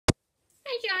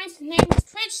guys, my name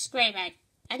is Screme,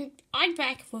 and I'm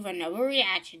back with another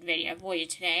reaction video for you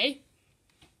today.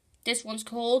 This one's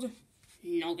called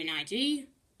Noggin ID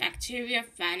Bacteria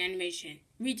Fan Animation.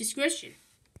 Read description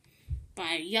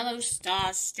by Yellow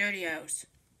Star Studios.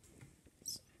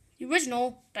 The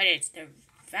original, but it's the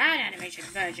fan animation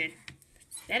version.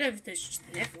 Instead of the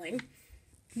sniffling,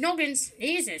 Noggin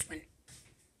sneezes when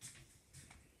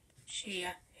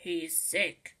he's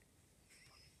sick.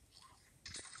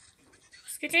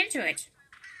 Let's get into it.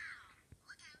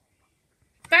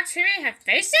 Bacteria have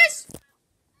faces?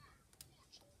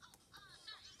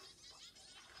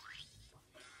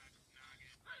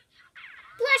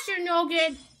 Bless you,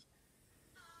 Noggin.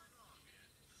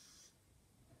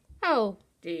 Oh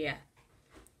dear.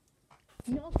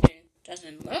 Noggin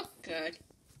doesn't look good.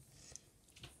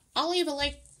 I'll leave a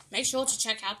link. Make sure to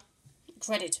check out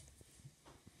credit.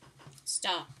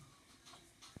 Star.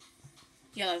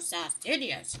 Yellow Star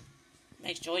Studios.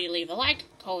 Make sure you leave a like.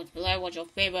 Comment below what your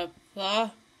favorite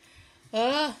Oh,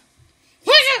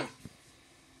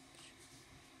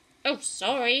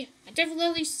 sorry. I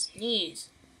definitely sneeze.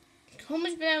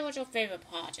 Comment below what your favorite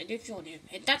part, and if you're new,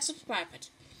 hit that subscribe button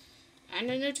and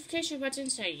the notification button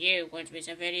so you won't miss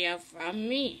a video from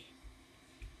me.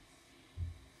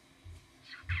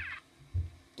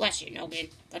 Bless you, Noggin.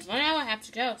 But for now, I have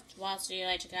to go. So I'll see you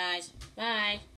later, guys. Bye.